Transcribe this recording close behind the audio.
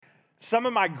Some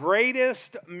of my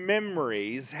greatest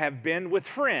memories have been with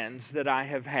friends that I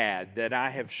have had, that I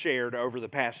have shared over the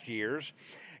past years.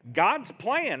 God's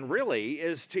plan really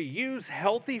is to use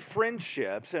healthy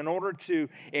friendships in order to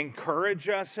encourage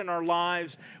us in our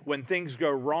lives when things go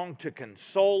wrong, to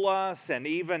console us, and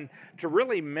even to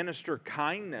really minister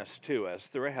kindness to us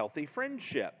through a healthy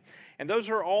friendship. And those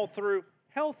are all through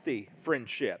healthy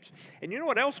friendships. And you know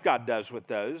what else God does with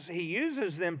those? He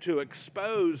uses them to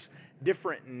expose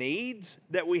different needs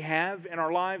that we have in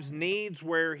our lives, needs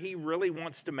where He really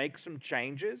wants to make some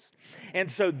changes.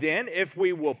 And so then, if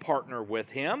we will partner with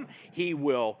Him, He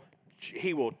will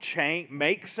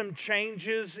make some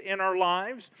changes in our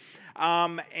lives.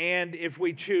 And if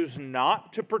we choose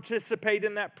not to participate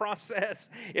in that process,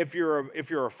 if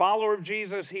you're a follower of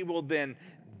Jesus, He will then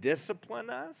discipline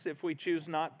us if we choose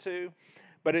not to.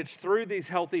 But it's through these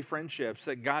healthy friendships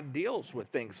that God deals with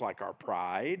things like our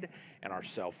pride and our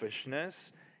selfishness.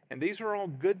 And these are all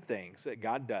good things that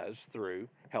God does through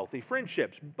healthy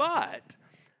friendships. But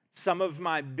some of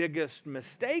my biggest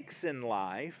mistakes in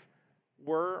life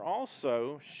were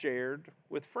also shared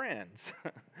with friends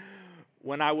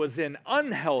when I was in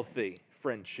unhealthy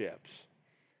friendships.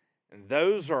 And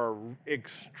those are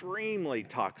extremely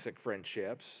toxic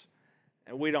friendships.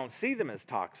 And we don't see them as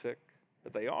toxic,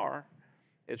 but they are.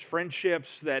 It's friendships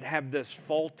that have this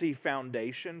faulty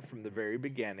foundation from the very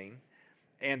beginning.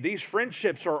 And these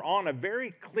friendships are on a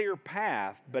very clear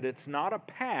path, but it's not a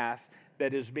path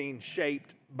that is being shaped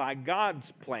by God's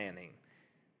planning.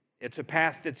 It's a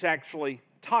path that's actually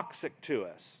toxic to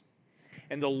us.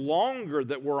 And the longer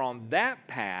that we're on that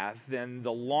path, then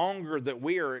the longer that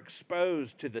we are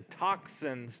exposed to the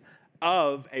toxins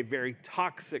of a very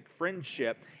toxic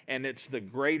friendship, and it's the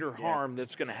greater harm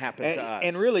that's going to happen to us.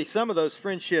 And really, some of those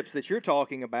friendships that you're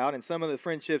talking about, and some of the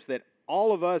friendships that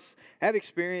all of us have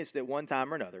experienced at one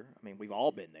time or another, I mean, we've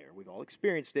all been there, we've all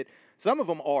experienced it. Some of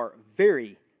them are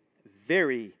very,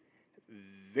 very,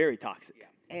 very toxic.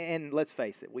 Yeah. And let's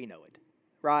face it, we know it,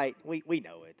 right? We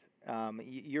know it.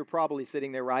 You're probably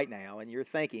sitting there right now and you're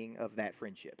thinking of that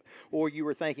friendship, or you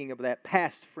were thinking of that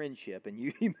past friendship, and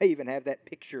you may even have that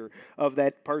picture of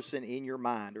that person in your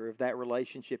mind, or of that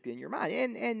relationship in your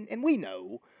mind. And we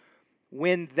know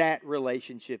when that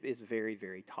relationship is very,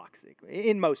 very toxic,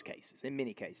 in most cases, in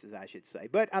many cases, I should say.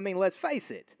 But I mean, let's face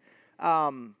it,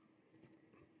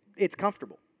 it's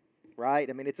comfortable. Right?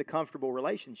 I mean, it's a comfortable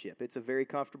relationship. It's a very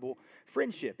comfortable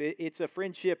friendship. It's a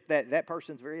friendship that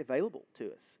person's very available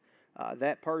to us.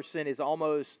 That person is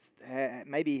almost,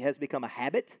 maybe has become a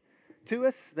habit to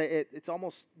us. It's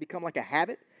almost become like a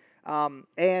habit.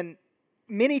 And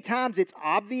many times it's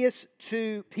obvious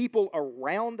to people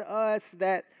around us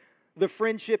that the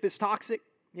friendship is toxic.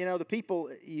 You know, the people,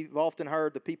 you've often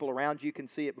heard, the people around you can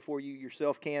see it before you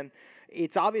yourself can.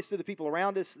 It's obvious to the people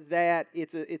around us that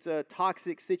it's a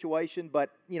toxic situation, but,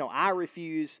 you know, I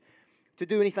refuse to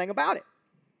do anything about it.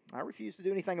 I refuse to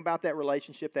do anything about that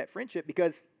relationship, that friendship,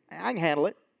 because I can handle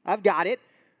it. I've got it.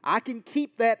 I can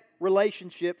keep that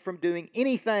relationship from doing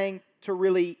anything to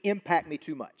really impact me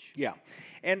too much. Yeah.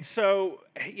 And so,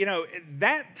 you know,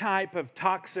 that type of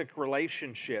toxic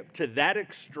relationship to that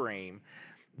extreme,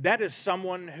 that is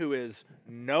someone who is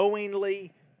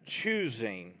knowingly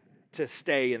choosing to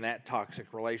stay in that toxic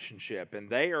relationship. And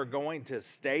they are going to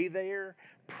stay there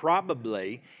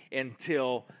probably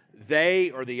until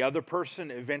they or the other person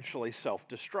eventually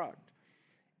self-destruct.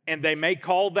 And they may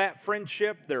call that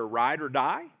friendship their ride or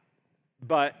die,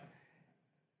 but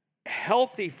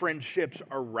healthy friendships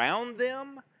around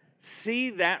them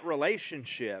see that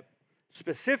relationship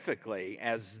specifically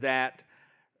as that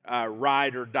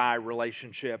ride or die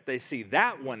relationship. They see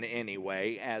that one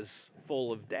anyway as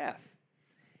full of death.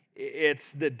 It's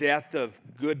the death of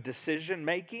good decision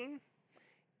making.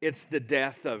 It's the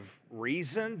death of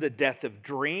reason, the death of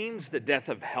dreams, the death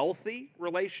of healthy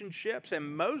relationships,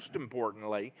 and most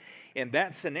importantly, in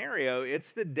that scenario,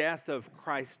 it's the death of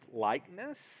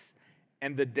Christ-likeness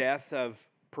and the death of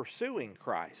pursuing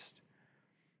Christ.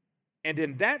 And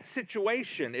in that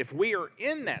situation, if we are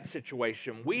in that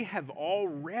situation, we have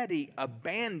already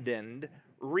abandoned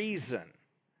reason.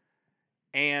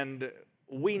 And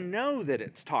we know that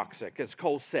it's toxic, as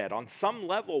Cole said. On some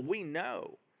level, we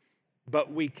know.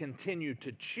 But we continue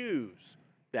to choose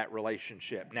that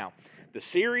relationship. Now, the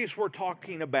series we're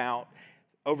talking about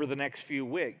over the next few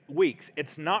weeks,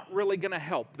 it's not really going to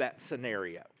help that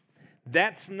scenario.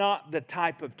 That's not the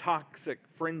type of toxic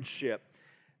friendship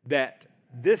that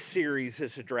this series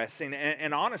is addressing.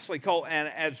 And honestly, Cole, and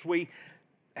as we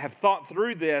have thought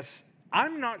through this,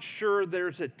 I'm not sure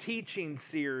there's a teaching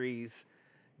series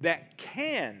that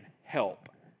can help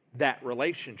that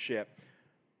relationship,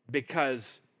 because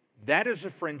that is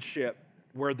a friendship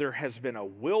where there has been a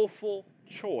willful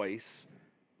choice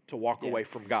to walk away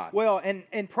from God. Well,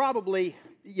 and probably,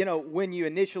 when you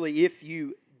initially, if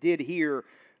you did hear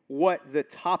what the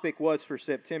topic was for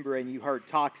September and you heard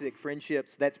toxic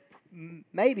friendships, that's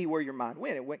maybe where your mind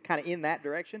went. It went kind of in that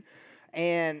direction,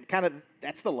 and kind of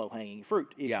that's the low-hanging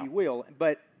fruit, if you will.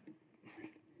 But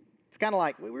it's kind of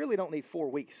like, we really don't need 4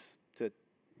 weeks to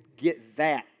get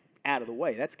that out of the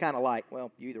way. That's kind of like,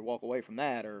 well, you either walk away from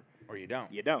that or you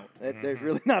don't. You don't. There's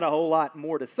really not a whole lot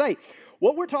more to say.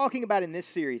 What we're talking about in this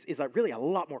series is really a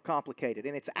lot more complicated,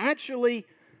 and it's actually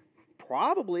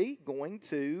probably going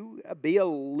to be a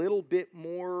little bit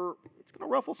more, it's going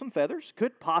to ruffle some feathers.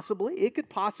 It could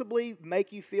possibly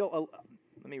make you feel,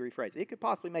 let me rephrase, it could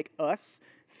possibly make us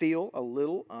feel a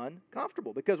little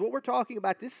uncomfortable, because what we're talking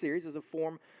about in this series is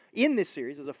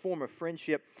a form of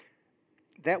friendship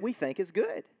that we think is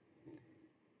good.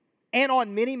 And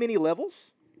on many, many levels,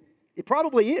 it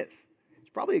probably is. It's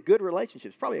probably a good relationship.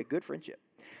 It's probably a good friendship.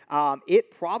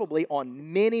 It probably,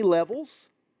 on many levels,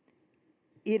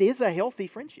 it is a healthy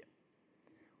friendship.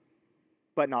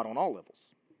 But not on all levels.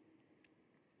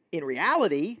 In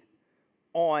reality,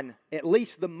 on at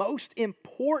least the most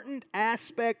important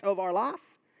aspect of our life,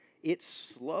 it's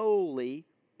slowly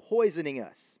poisoning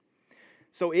us.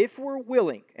 So if we're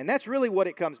willing, and that's really what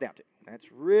it comes down to.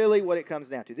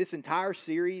 This entire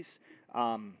series,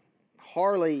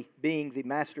 Harley being the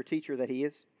master teacher that he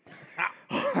is.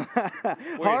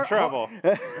 We're in trouble.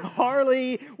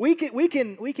 Harley, we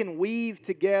can weave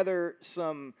together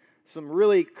some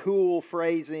really cool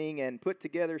phrasing and put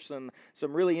together some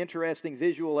really interesting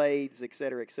visual aids, et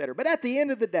cetera, et cetera. But at the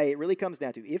end of the day, it really comes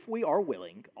down to, if we are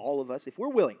willing, all of us, if we're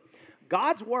willing,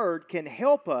 God's Word can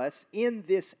help us in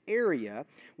this area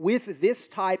with this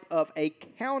type of a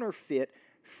counterfeit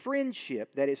friendship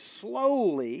that is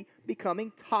slowly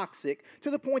becoming toxic to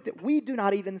the point that we do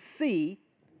not even see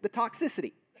the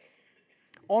toxicity,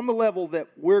 on the level that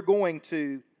we're going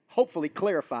to hopefully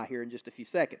clarify here in just a few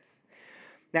seconds.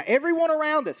 Now, everyone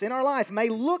around us in our life may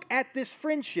look at this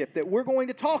friendship that we're going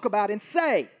to talk about and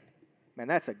say, man,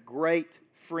 that's a great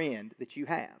friend that you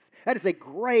have. That is a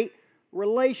great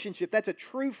relationship. That's a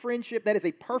true friendship. That is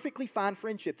a perfectly fine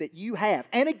friendship that you have.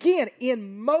 And again,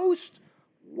 in most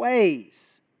ways,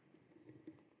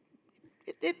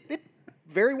 it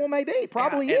very well may be.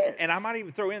 Probably is. And I might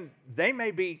even throw in, they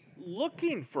may be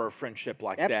looking for a friendship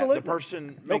like Absolutely. that. The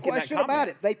person making no question that comment. about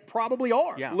it. They probably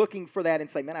are looking for that and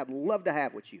say, man, I'd love to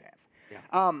have what you have.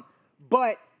 Yeah.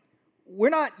 But we're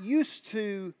not used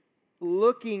to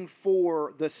looking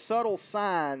for the subtle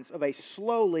signs of a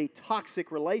slowly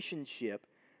toxic relationship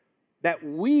that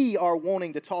we are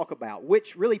wanting to talk about,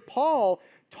 which really Paul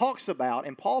talks about,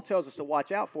 and Paul tells us to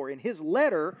watch out for in his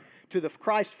letter to the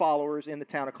Christ followers in the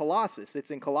town of Colossus. It's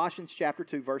in Colossians chapter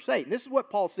 2, verse 8. And this is what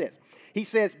Paul says. He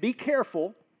says, be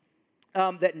careful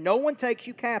that no one takes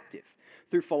you captive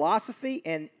through philosophy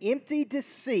and empty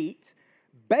deceit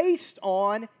based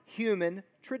on human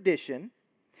tradition,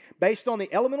 based on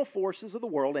the elemental forces of the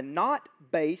world, and not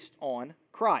based on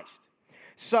Christ.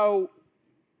 So,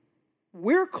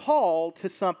 we're called to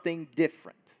something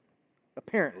different,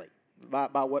 apparently,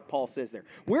 by what Paul says there.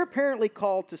 We're apparently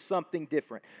called to something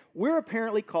different. We're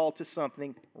apparently called to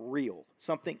something real,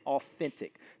 something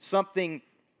authentic, something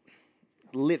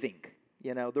living,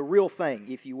 the real thing,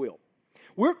 if you will.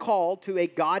 We're called to a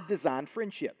God-designed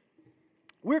friendship.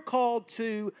 We're called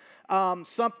to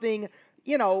something,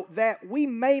 that we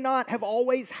may not have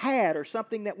always had, or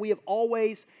something that we have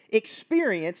always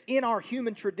experienced in our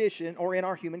human tradition or in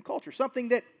our human culture, something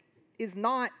that is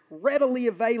not readily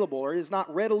available or is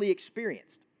not readily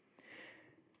experienced.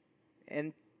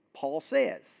 And Paul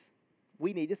says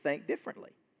we need to think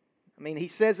differently. I mean, he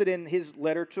says it in his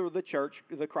letter to the church,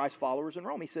 the Christ followers in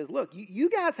Rome. He says, look, you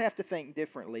guys have to think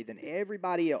differently than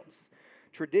everybody else.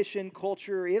 Tradition,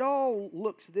 culture, it all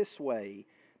looks this way.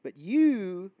 But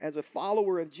you, as a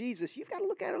follower of Jesus, you've got to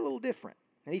look at it a little different.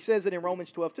 And he says it in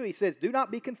Romans 12:2. He says, do not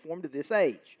be conformed to this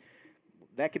age.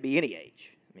 That could be any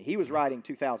age. I mean, he was writing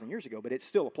 2,000 years ago, but it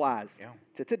still applies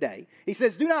to today. He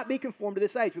says, do not be conformed to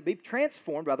this age, but be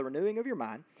transformed by the renewing of your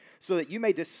mind, so that you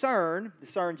may discern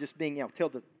just being,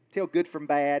 tell good from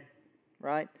bad,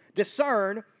 right?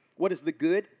 Discern what is the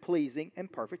good, pleasing,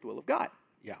 and perfect will of God.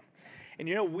 Yeah.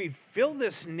 And we feel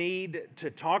this need to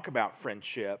talk about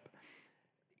friendship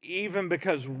even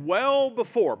because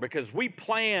we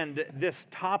planned this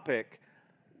topic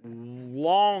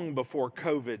long before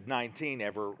COVID-19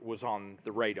 ever was on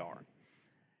the radar.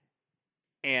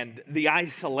 And the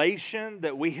isolation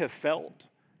that we have felt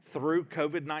through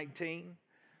COVID-19,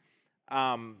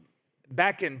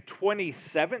 back in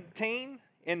 2017,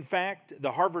 In fact,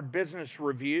 the Harvard Business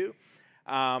Review,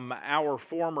 our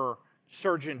former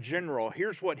Surgeon General,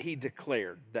 here's what he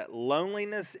declared, that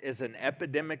loneliness is an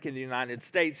epidemic in the United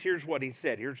States. Here's what he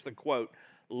said. Here's the quote.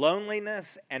 Loneliness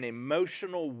and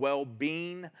emotional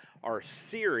well-being are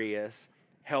serious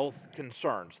health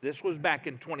concerns. This was back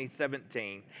in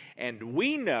 2017. And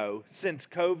we know since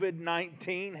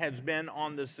COVID-19 has been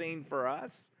on the scene for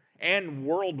us and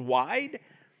worldwide,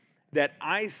 that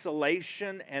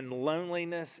isolation and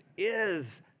loneliness is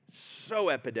so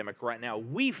epidemic right now.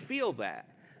 We feel that.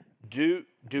 Do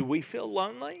we feel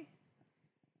lonely?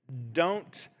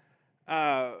 Don't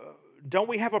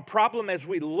we have a problem as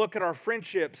we look at our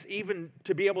friendships, even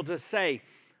to be able to say,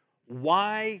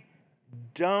 why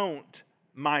don't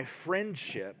my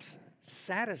friendships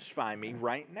satisfy me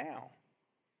right now?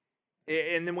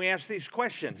 And then we ask these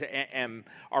questions.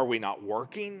 Are we not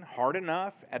working hard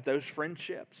enough at those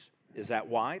friendships? Is that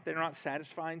why they're not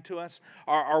satisfying to us?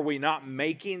 Are we not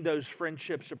making those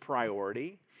friendships a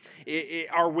priority?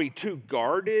 Are we too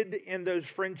guarded in those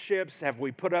friendships? Have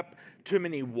we put up too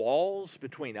many walls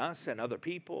between us and other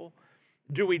people?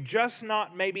 Do we just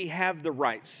not maybe have the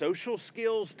right social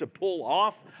skills to pull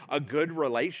off a good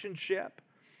relationship?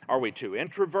 Are we too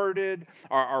introverted?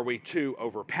 Are we too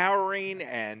overpowering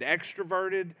and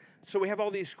extroverted? So we have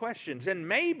all these questions. And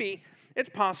maybe it's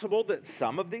possible that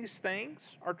some of these things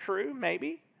are true,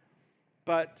 maybe.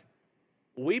 But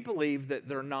we believe that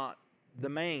they're not the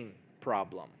main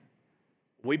problem.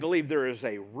 We believe there is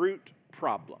a root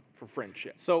problem for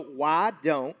friendship. So why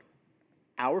don't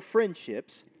our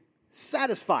friendships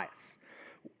satisfy us?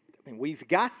 I mean, we've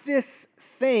got this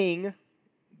thing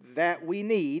that we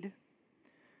need.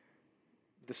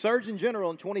 The Surgeon General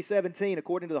in 2017,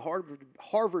 according to the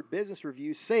Harvard Business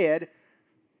Review, said,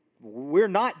 we're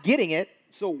not getting it,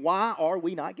 so why are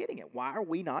we not getting it? Why are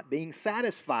we not being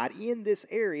satisfied in this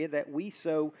area that we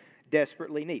so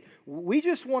desperately need? We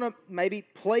just want to maybe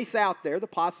place out there the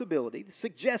possibility,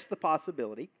 suggest the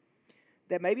possibility,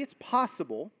 that maybe it's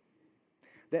possible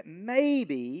that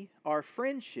maybe our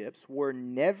friendships were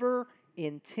never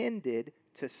intended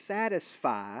to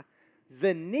satisfy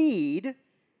the need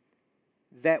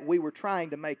that we were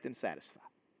trying to make them satisfy.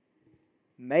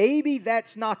 Maybe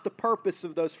that's not the purpose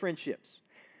of those friendships.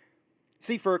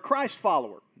 See, for a Christ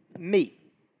follower, me,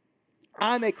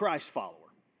 I'm a Christ follower.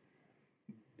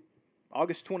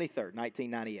 August 23rd,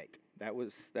 1998. That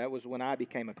was when I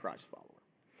became a Christ follower.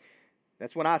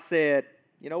 That's when I said,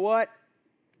 you know what?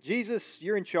 Jesus,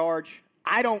 you're in charge.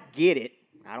 I don't get it.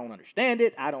 I don't understand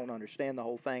it. I don't understand the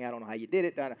whole thing. I don't know how you did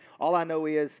it. All I know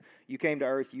is you came to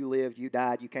earth, you lived, you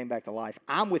died, you came back to life.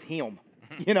 I'm with him.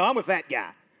 I'm with that guy,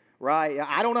 right?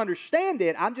 I don't understand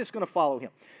it. I'm just going to follow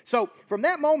him. So from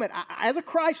that moment, as a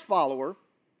Christ follower,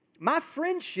 my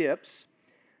friendships,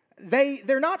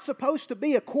 they're not supposed to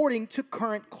be according to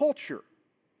current culture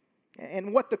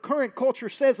and what the current culture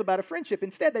says about a friendship.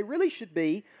 Instead, they really should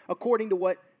be according to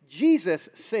what Jesus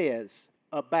says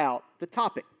about the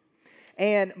topic.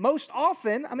 And most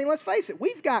often, I mean, let's face it,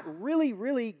 we've got really,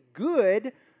 really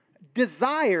good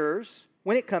desires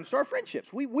when it comes to our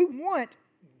friendships. We want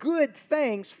good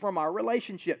things from our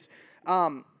relationships. We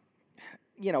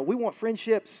want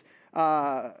friendships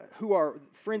who are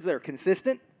friends that are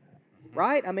consistent,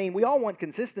 right? I mean, we all want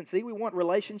consistency. We want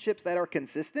relationships that are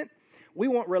consistent. We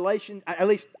want at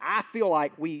least I feel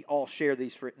like we all share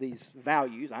these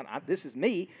values. This is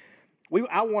me.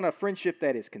 I want a friendship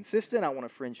that is consistent. I want a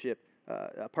friendship,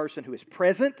 a person who is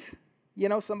present,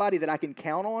 somebody that I can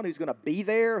count on, who's going to be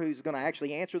there, who's going to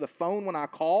actually answer the phone when I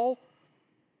call.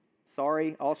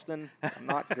 Sorry, Austin, I'm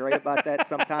not great about that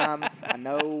sometimes. I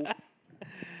know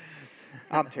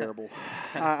I'm terrible.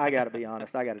 I got to be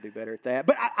honest. I got to do better at that.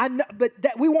 But I know, but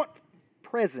that we want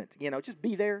present. Just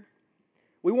be there.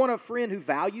 We want a friend who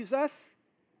values us.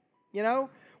 We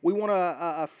want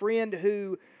a friend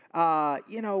who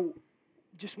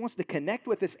just wants to connect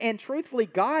with us. And truthfully,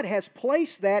 God has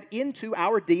placed that into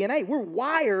our DNA. We're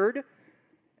wired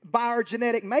by our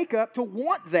genetic makeup to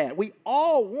want that. We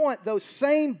all want those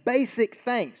same basic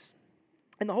things.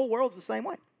 And the whole world's the same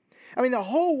way. I mean, the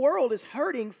whole world is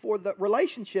hurting for the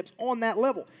relationships on that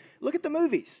level. Look at the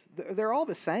movies. They're all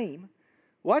the same.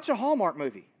 Watch a Hallmark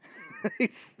movie.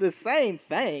 It's the same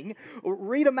thing.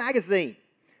 Read a magazine.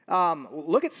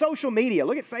 Look at social media.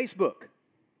 Look at Facebook.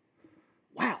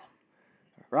 Wow.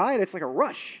 Right? It's like a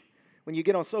rush when you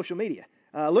get on social media.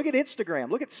 Look at Instagram.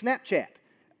 Look at Snapchat.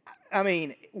 I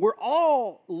mean, we're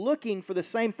all looking for the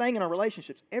same thing in our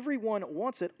relationships. Everyone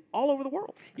wants it all over the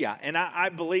world. Yeah, and I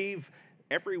believe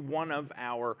every one of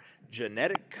our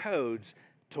genetic codes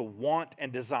to want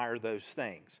and desire those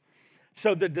things.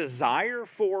 So the desire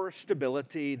for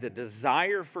stability, the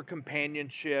desire for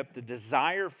companionship, the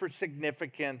desire for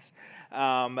significance,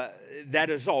 that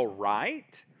is all right,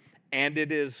 and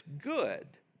it is good.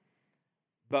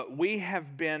 But we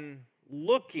have been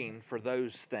looking for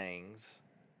those things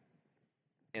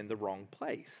in the wrong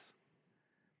place.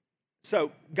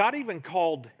 So God even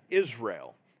called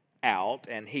Israel out,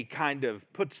 and he kind of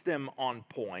puts them on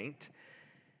point.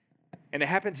 And it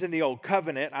happens in the Old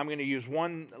Covenant. I'm going to use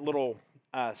one little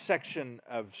section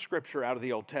of Scripture out of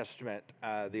the Old Testament,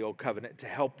 the Old Covenant, to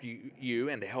help you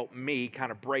and to help me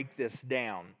kind of break this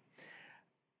down.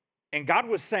 And God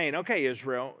was saying, okay,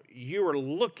 Israel, you are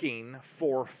looking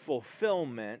for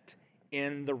fulfillment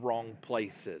in the wrong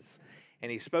places.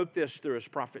 And he spoke this through his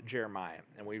prophet Jeremiah.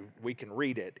 And we can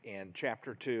read it in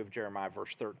chapter 2 of Jeremiah,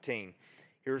 verse 13.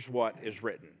 Here's what is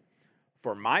written.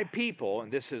 For my people,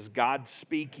 and this is God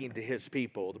speaking to his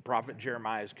people, the prophet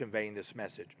Jeremiah is conveying this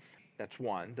message. That's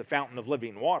one. The fountain of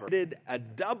living water did a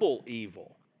double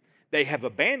evil. They have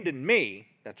abandoned me.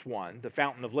 That's one. The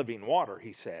fountain of living water,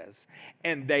 he says.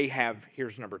 And they have,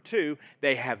 here's number two,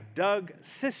 they have dug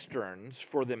cisterns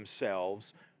for themselves,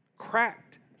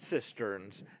 cracked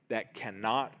cisterns that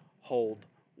cannot hold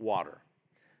water.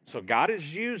 So God is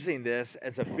using this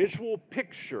as a visual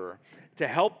picture to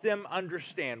help them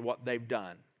understand what they've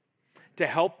done, to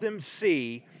help them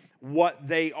see what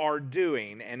they are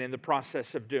doing and in the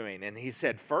process of doing. And he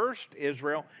said, first,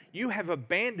 Israel, you have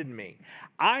abandoned me.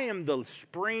 I am the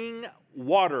spring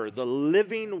water, the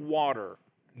living water.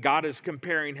 God is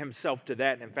comparing himself to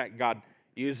that. In fact, God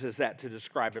uses that to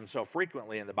describe himself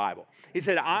frequently in the Bible. He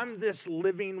said, I'm this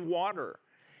living water,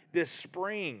 this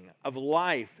spring of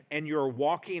life, and you're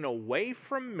walking away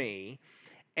from me,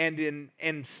 and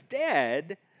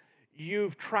instead,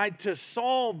 you've tried to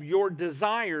solve your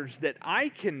desires that I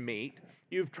can meet.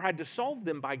 You've tried to solve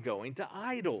them by going to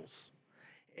idols.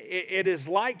 It is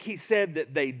like he said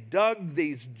that they dug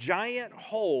these giant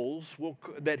holes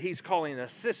that he's calling a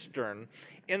cistern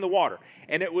in the water.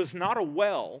 And it was not a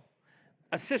well,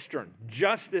 a cistern,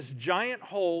 just this giant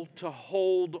hole to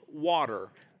hold water,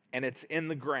 and it's in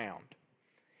the ground.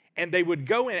 And they would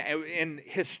go in, and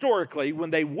historically, when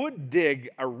they would dig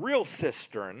a real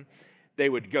cistern, they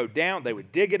would go down, they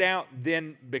would dig it out,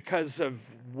 then because of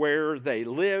where they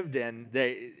lived, and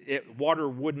water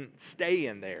wouldn't stay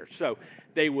in there. So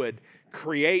they would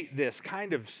create this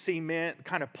kind of cement,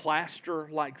 kind of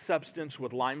plaster-like substance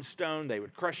with limestone. They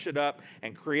would crush it up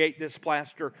and create this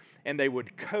plaster, and they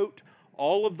would coat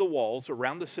all of the walls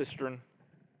around the cistern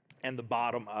and the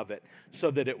bottom of it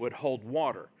so that it would hold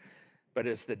water. But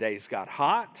as the days got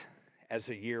hot, as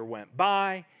a year went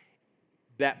by,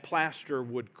 that plaster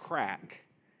would crack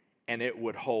and it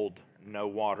would hold no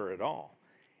water at all.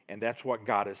 And that's what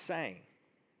God is saying.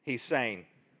 He's saying,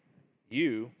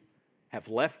 you have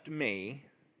left me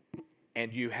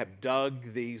and you have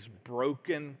dug these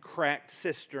broken, cracked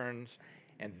cisterns,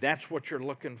 and that's what you're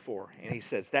looking for. And he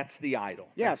says, that's the idol.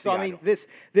 Yeah, that's so I mean,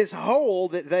 this hole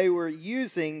that they were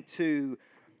using to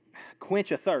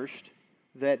quench a thirst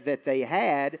that they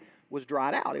had was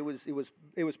dried out. It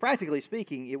was practically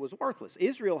speaking, it was worthless.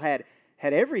 Israel had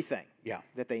everything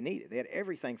that they needed. They had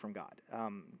everything from God.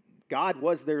 God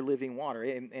was their living water.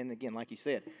 And again, like you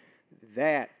said,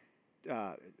 that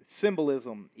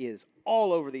symbolism is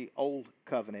all over the Old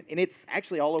Covenant. And it's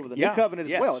actually all over the New Covenant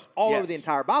as well. It's all over the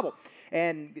entire Bible.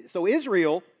 And so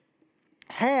Israel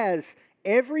has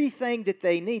everything that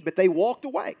they need, but they walked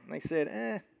away. And they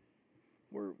said,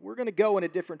 we're going to go in a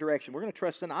different direction. We're going to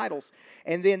trust in idols.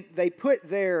 And then they put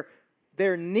their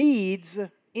needs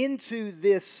into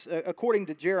this, according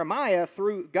to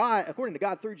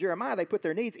God through Jeremiah, they put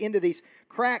their needs into these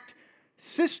cracked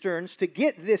cisterns to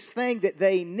get this thing that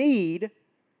they need,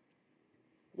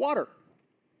 water.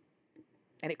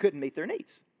 And it couldn't meet their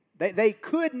needs. They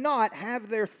could not have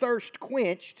their thirst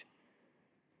quenched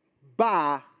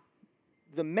by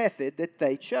the method that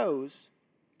they chose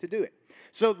to do it.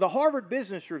 So the Harvard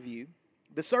Business Review,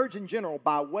 the Surgeon General,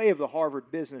 by way of the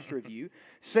Harvard Business Review,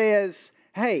 says,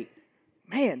 hey,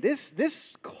 man, this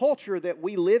culture that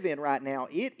we live in right now,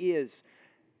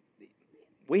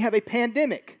 we have a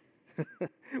pandemic.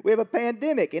 We have a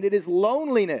pandemic, and it is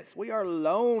loneliness. We are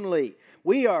lonely.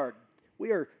 We are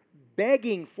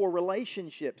begging for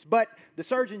relationships. But the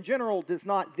Surgeon General does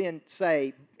not then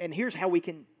say, and here's how we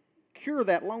can cure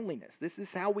that loneliness. This is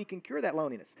how we can cure that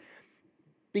loneliness.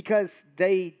 Because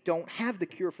they don't have the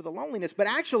cure for the loneliness. But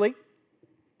actually,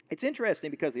 it's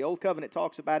interesting because the Old Covenant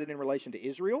talks about it in relation to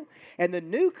Israel, and the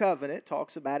New Covenant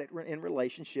talks about it in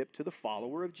relationship to the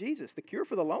follower of Jesus. The cure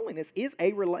for the loneliness is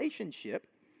a relationship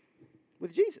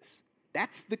with Jesus.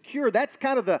 That's the cure. That's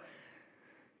kind of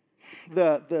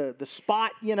the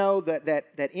spot,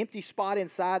 that empty spot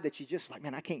inside that you just like,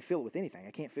 man, I can't fill it with anything.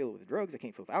 I can't fill it with drugs. I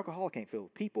can't fill it with alcohol. I can't fill it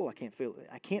with people. I can't fill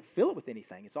it with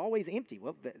anything. It's always empty.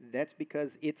 Well, that's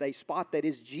because it's a spot that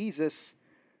is Jesus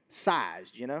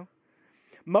sized,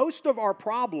 Most of our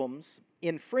problems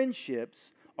in friendships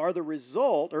are the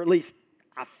result, or at least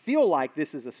I feel like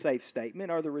this is a safe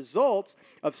statement, are the results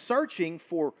of searching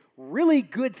for really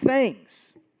good things.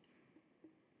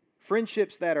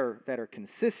 Friendships that are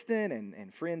consistent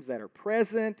and friends that are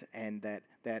present and that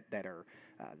are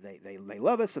they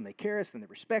love us and they care us and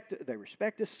they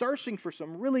respect us. Searching for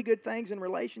some really good things in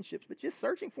relationships, but just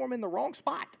searching for them in the wrong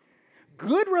spot.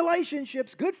 Good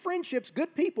relationships, good friendships,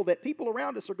 good people that people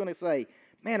around us are going to say,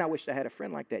 man, I wish I had a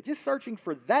friend like that. Just searching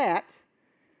for that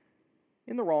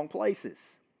in the wrong places.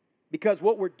 Because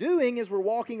what we're doing is we're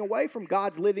walking away from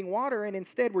God's living water, and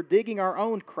instead we're digging our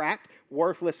own cracked,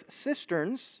 worthless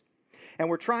cisterns, and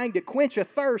we're trying to quench a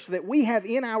thirst that we have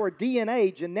in our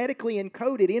DNA, genetically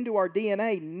encoded into our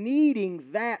DNA, needing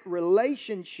that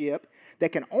relationship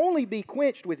that can only be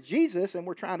quenched with Jesus, and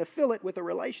we're trying to fill it with a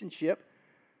relationship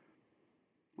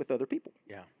with other people,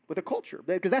 with a culture,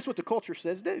 because that's what the culture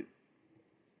says do.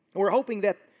 We're hoping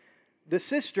that the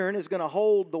cistern is going to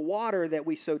hold the water that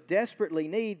we so desperately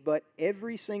need, but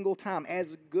every single time, as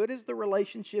good as the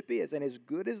relationship is, and as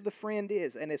good as the friend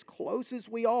is, and as close as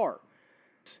we are,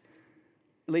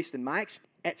 at least in my experience,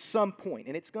 at some point,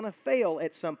 and it's going to fail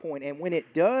at some point, and when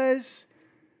it does,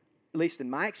 at least in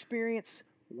my experience,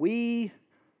 we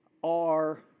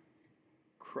are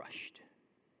crushed.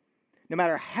 No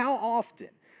matter how often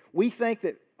we think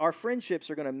that our friendships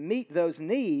are going to meet those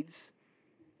needs,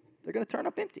 they're going to turn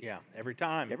up empty. Yeah, every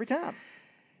time. Every time.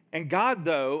 And God,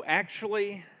 though,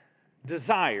 actually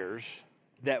desires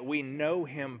that we know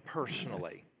Him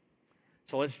personally.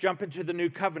 So let's jump into the New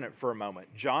Covenant for a moment.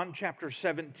 John chapter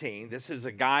 17, this is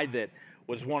a guy that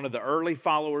was one of the early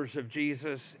followers of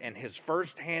Jesus, and his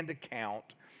firsthand account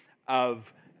of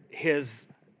his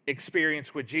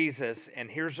experience with Jesus. And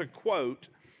here's a quote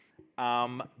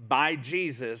by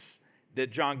Jesus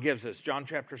that John gives us. John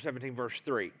chapter 17, verse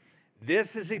 3.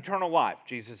 This is eternal life,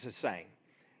 Jesus is saying,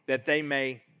 that they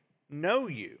may know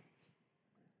you,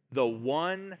 the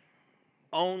one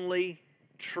only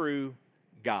true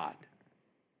God,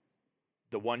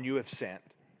 the one you have sent,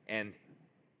 and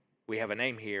we have a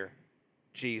name here,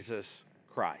 Jesus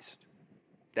Christ.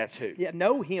 That's who. Yeah,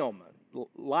 know Him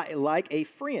like a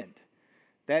friend.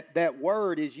 That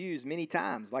word is used many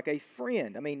times, like a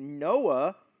friend. I mean,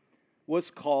 Noah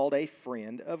was called a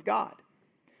friend of God.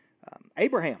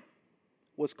 Abraham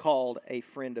was called a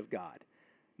friend of God.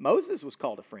 Moses was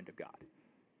called a friend of God.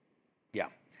 Yeah.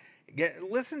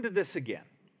 Listen to this again.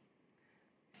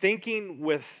 Thinking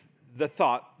with the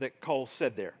thought that Cole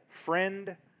said there,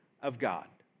 friend of God.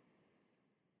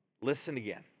 Listen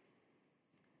again.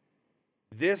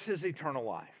 This is eternal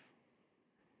life,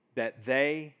 that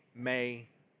they may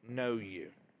know you,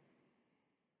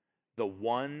 the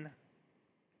one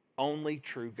only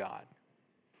true God,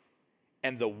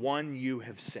 and the one you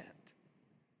have sent,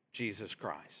 Jesus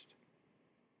Christ.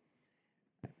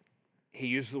 He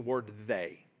used the word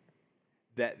they,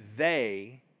 that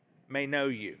they may know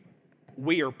you.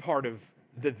 We are part of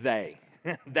the they.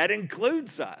 That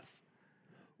includes us.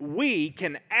 We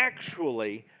can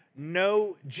actually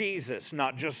know Jesus,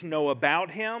 not just know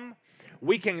about Him.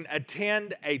 We can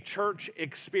attend a church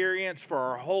experience for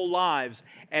our whole lives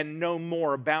and know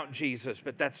more about Jesus,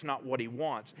 but that's not what He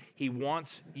wants. He wants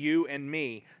you and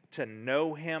me to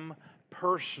know Him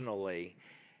personally,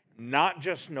 not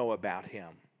just know about Him.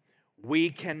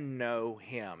 We can know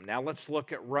Him. Now let's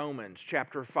look at Romans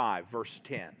chapter 5, verse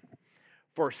 10.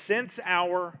 For since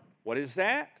our, what is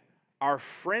that? Our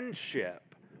friendship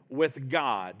with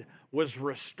God was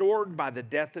restored by the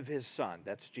death of His Son,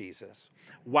 that's Jesus,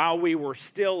 while we were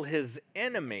still His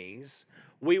enemies,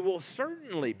 we will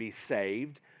certainly be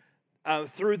saved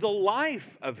through the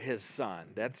life of His Son.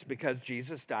 That's because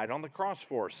Jesus died on the cross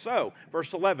for us. So,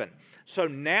 verse 11, so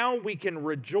now we can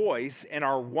rejoice in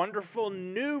our wonderful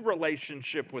new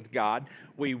relationship with God.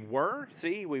 We were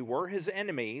His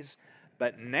enemies,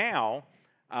 but now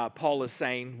Paul is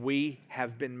saying we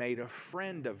have been made a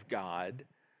friend of God.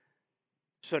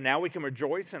 So now we can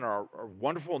rejoice in our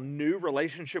wonderful new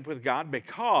relationship with God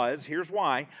because, here's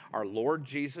why, our Lord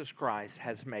Jesus Christ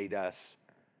has made us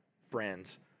friends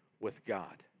with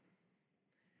God.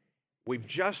 We've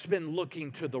just been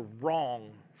looking to the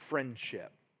wrong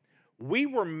friendship. We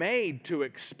were made to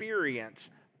experience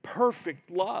perfect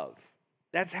love.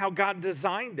 That's how God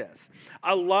designed us.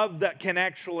 A love that can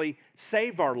actually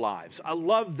save our lives. A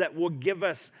love that will give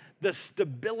us the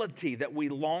stability that we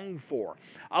long for.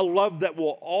 A love that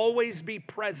will always be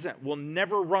present, will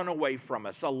never run away from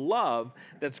us. A love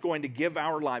that's going to give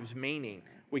our lives meaning.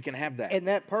 We can have that. And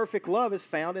that perfect love is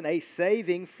found in a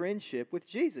saving friendship with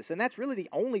Jesus. And that's really the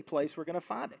only place we're going to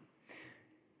find it.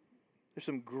 There's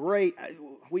some great,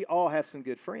 we all have some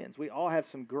good friends. We all have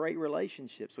some great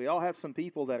relationships. We all have some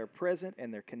people that are present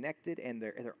and they're connected and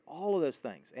they're all of those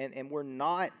things. And we're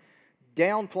not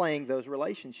downplaying those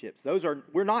relationships.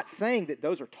 We're not saying that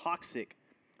those are toxic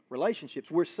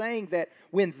relationships. We're saying that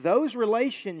when those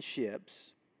relationships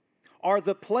are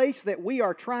the place that we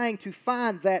are trying to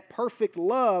find that perfect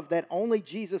love that only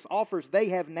Jesus offers, they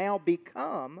have now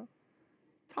become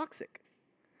toxic.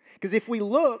 Because if we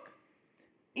look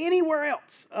anywhere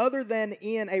else other than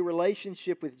in a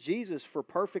relationship with Jesus for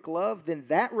perfect love, then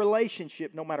that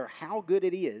relationship, no matter how good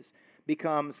it is,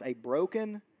 becomes a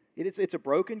broken, it's a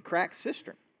broken, cracked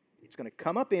cistern. It's going to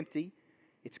come up empty.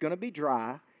 It's going to be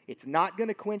dry. It's not going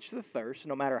to quench the thirst,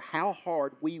 no matter how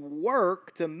hard we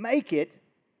work to make it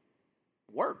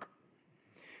work.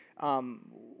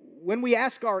 When we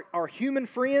ask our human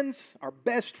friends, our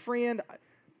best friend,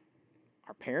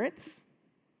 our parents,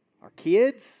 our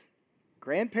kids,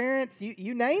 grandparents,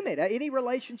 you name it, any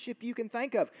relationship you can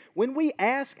think of. When we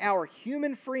ask our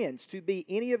human friends to be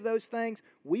any of those things,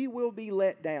 we will be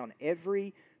let down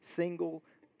every single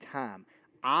time.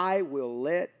 I will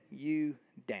let you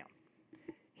down.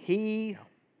 He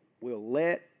will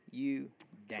let you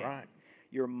down. That's right.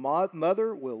 Your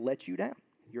mother will let you down.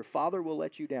 Your father will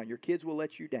let you down. Your kids will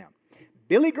let you down.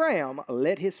 Billy Graham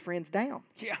let his friends down.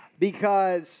 Yeah.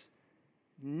 Because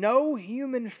no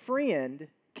human friend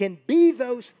can be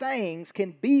those things,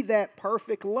 can be that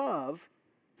perfect love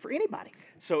for anybody.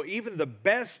 So even the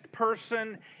best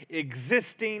person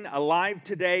existing alive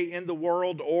today in the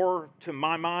world, or to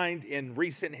my mind in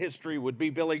recent history would be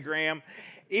Billy Graham,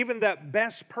 even that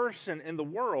best person in the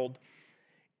world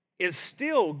is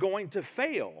still going to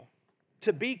fail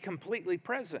to be completely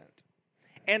present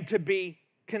and to be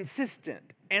consistent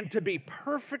and to be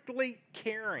perfectly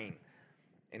caring.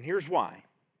 And here's why.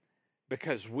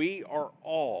 Because we are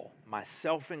all,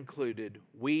 myself included,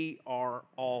 we are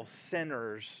all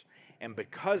sinners. And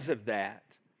because of that,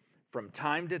 from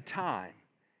time to time,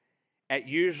 at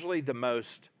usually the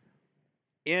most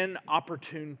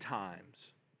inopportune times,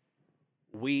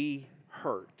 we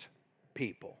hurt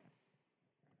people.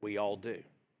 We all do.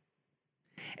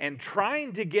 And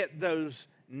trying to get those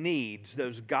needs,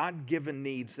 those God-given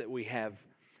needs that we have,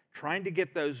 trying to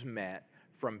get those met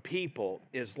from people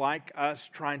is like us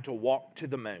trying to walk to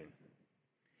the moon.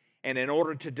 And in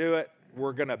order to do it,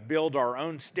 we're going to build our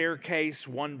own staircase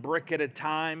one brick at a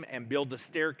time and build a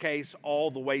staircase all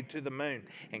the way to the moon.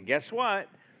 And guess what?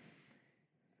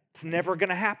 It's never going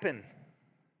to happen.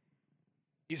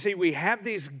 You see, we have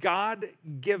these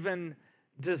God-given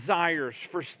desires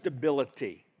for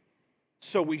stability.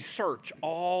 So we search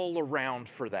all around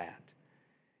for that.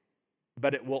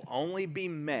 But it will only be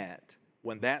met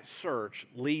when that search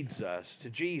leads us to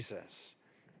Jesus.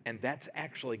 And that's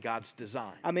actually God's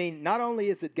design. I mean, not only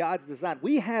is it God's design,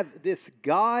 we have this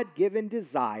God-given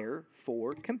desire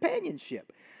for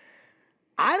companionship.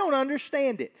 I don't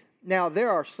understand it. Now, there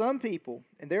are some people,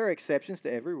 and there are exceptions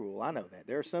to every rule. I know that.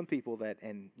 There are some people that,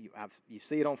 and you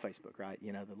see it on Facebook, right?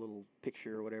 You know, the little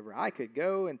picture or whatever. I could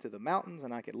go into the mountains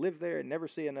and I could live there and never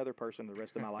see another person the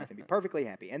rest of my life and be perfectly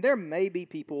happy. And there may be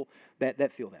people that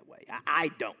feel that way.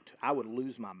 I don't. I would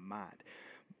lose my mind.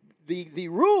 The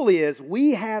rule is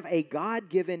we have a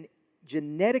God-given,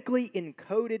 genetically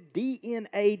encoded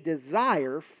DNA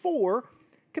desire for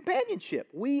companionship.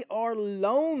 We are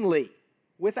lonely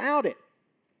without it.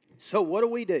 So what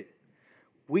do?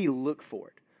 We look for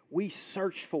it. We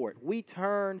search for it. We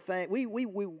turn things. We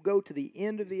go to the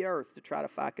end of the earth to try to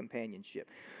find companionship.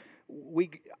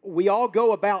 We all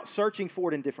go about searching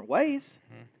for it in different ways.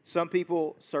 Mm-hmm. Some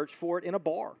people search for it in a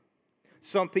bar.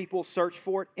 Some people search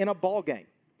for it in a ball game.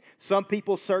 Some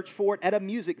people search for it at a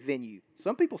music venue.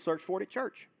 Some people search for it at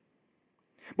church.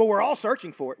 But we're all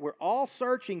searching for it. We're all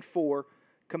searching for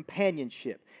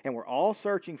companionship. And we're all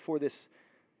searching for this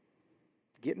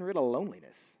getting rid of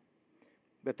loneliness.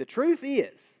 But the truth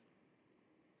is,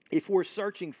 if we're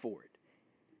searching for it,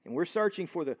 and we're searching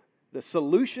for the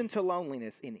solution to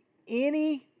loneliness in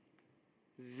any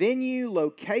venue,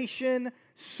 location,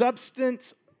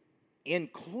 substance,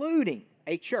 including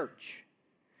a church,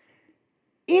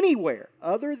 anywhere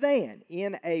other than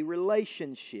in a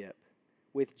relationship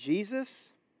with Jesus,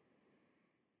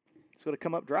 it's going to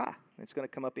come up dry. It's going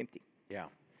to come up empty. Yeah.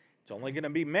 It's only going to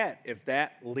be met if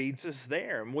that leads us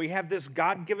there. And we have this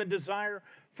God-given desire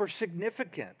for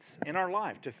significance in our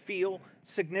life, to feel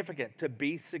significant, to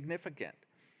be significant.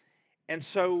 And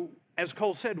so, as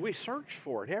Cole said, we search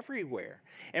for it everywhere.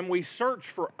 And we search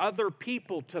for other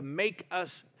people to make us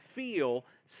feel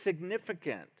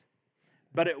significant.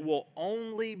 But it will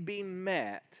only be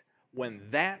met when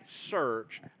that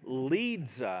search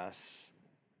leads us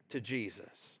to Jesus.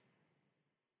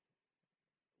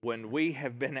 When we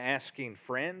have been asking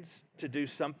friends to do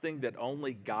something that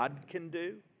only God can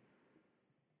do,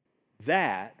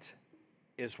 that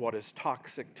is what is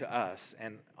toxic to us.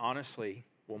 And honestly,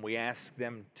 when we ask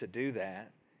them to do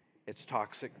that, it's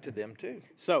toxic to them too.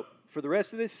 So, for the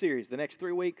rest of this series, the next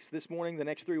 3 weeks, this morning, the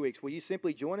next 3 weeks, will you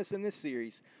simply join us in this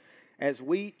series as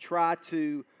we try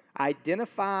to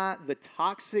identify the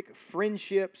toxic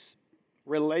friendships,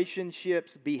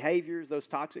 relationships, behaviors, those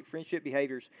toxic friendship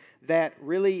behaviors that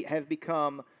really have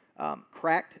become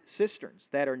cracked cisterns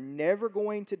that are never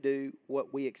going to do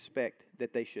what we expect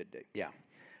that they should do. Yeah.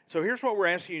 So here's what we're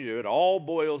asking you to do. It all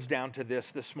boils down to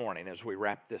this morning as we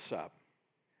wrap this up.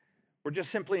 We're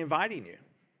just simply inviting you.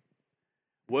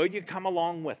 Will you come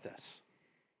along with us?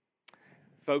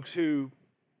 Folks who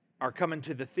are coming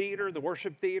to the theater, the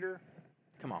worship theater,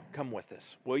 come on, come with us,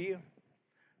 will you?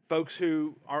 Folks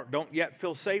who don't yet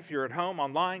feel safe, you're at home,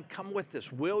 online, come with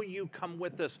us. Will you come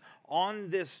with us on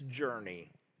this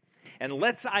journey? And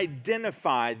let's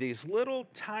identify these little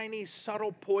tiny,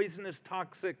 subtle, poisonous,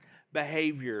 toxic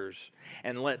behaviors,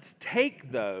 and let's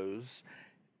take those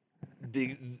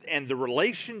and the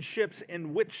relationships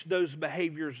in which those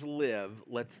behaviors live,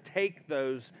 let's take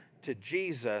those to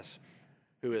Jesus,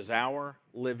 who is our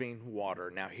living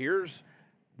water. Now, here's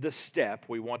the step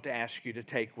we want to ask you to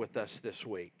take with us this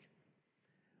week.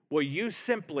 Will you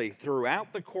simply,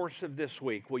 throughout the course of this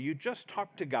week, will you just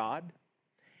talk to God?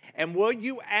 And will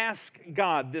you ask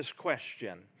God this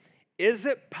question? Is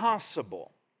it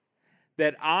possible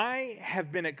that I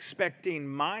have been expecting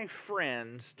my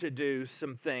friends to do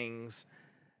some things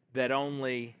that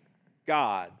only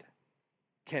God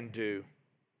can do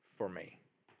for me?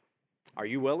 Are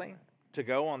you willing to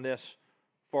go on this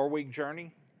 4-week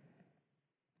journey?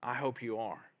 I hope you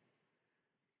are.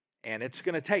 And it's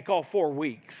going to take all 4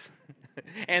 weeks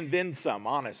and then some,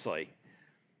 honestly.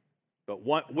 But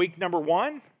week number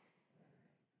 1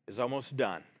 is almost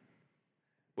done.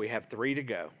 We have 3 to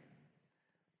go.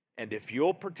 And if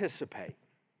you'll participate,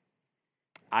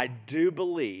 I do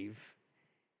believe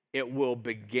it will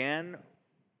begin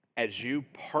as you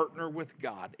partner with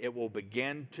God. It will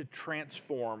begin to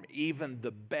transform even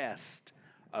the best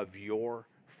of your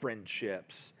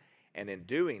friendships. And in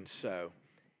doing so,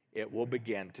 it will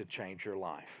begin to change your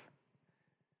life.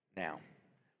 Now,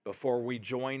 before we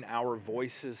join our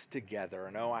voices together,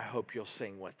 and I hope you'll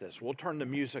sing with us. We'll turn the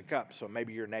music up so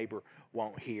maybe your neighbor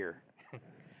won't hear.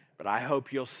 But I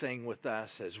hope you'll sing with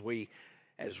us as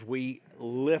we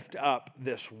lift up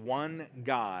this one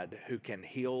God who can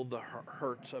heal the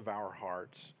hurts of our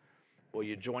hearts. Will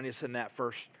you join us in that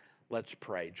first? Let's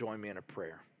pray. Join me in a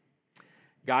prayer.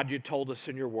 God, you told us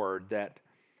in your word that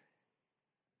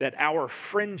our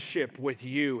friendship with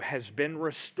you has been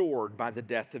restored by the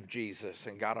death of Jesus.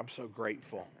 And God, I'm so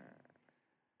grateful.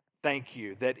 Thank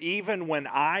you that even when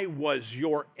I was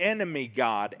your enemy,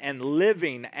 God, and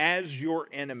living as your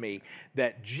enemy,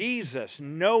 that Jesus,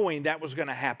 knowing that was going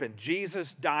to happen,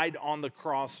 Jesus died on the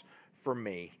cross for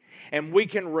me. And we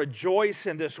can rejoice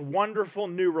in this wonderful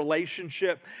new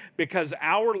relationship because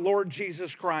our Lord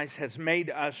Jesus Christ has made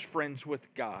us friends with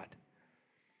God.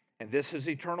 And this is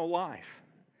eternal life,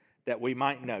 that we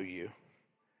might know you,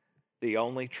 the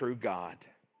only true God,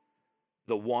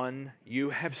 the one you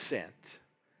have sent.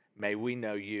 May we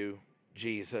know you,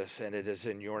 Jesus, and it is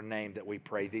in your name that we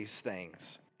pray these things.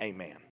 Amen.